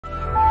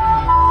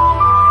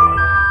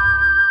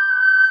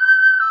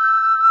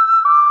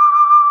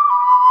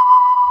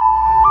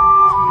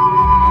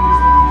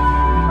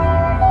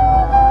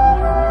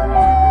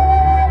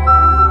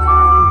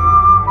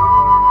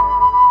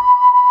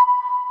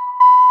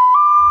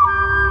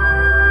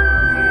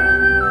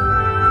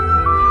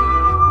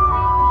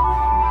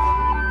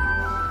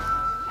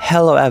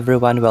Hello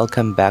everyone,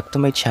 welcome back to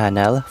my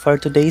channel. For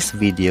today's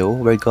video,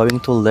 we're going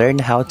to learn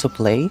how to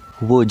play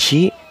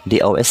Wuji,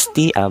 the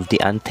OST of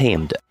the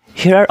Untamed.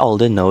 Here are all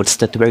the notes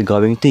that we're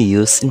going to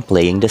use in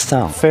playing the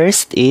song.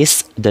 First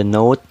is the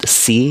note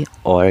C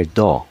or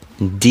Do,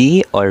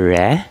 D or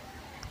Re,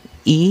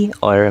 E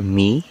or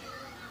Mi,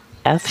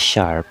 F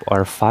sharp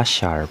or Fa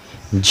sharp,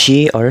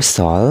 G or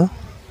Sol,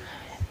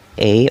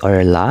 A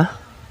or La,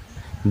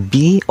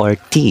 B or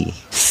T,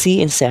 C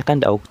in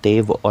second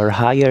octave or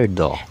higher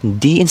Do,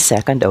 D in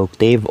second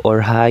octave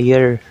or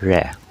higher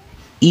Re,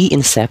 E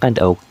in second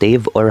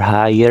octave or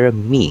higher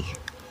Mi,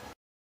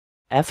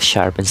 F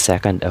sharp in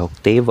second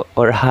octave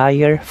or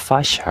higher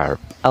Fa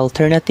sharp.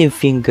 Alternative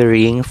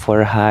fingering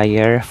for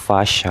higher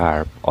Fa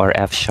sharp or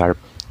F sharp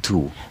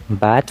 2.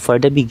 But for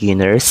the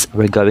beginners,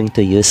 we're going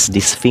to use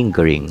this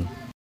fingering.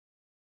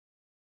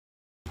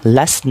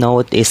 Last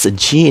note is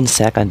G in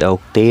second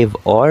octave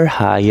or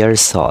higher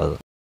Sol.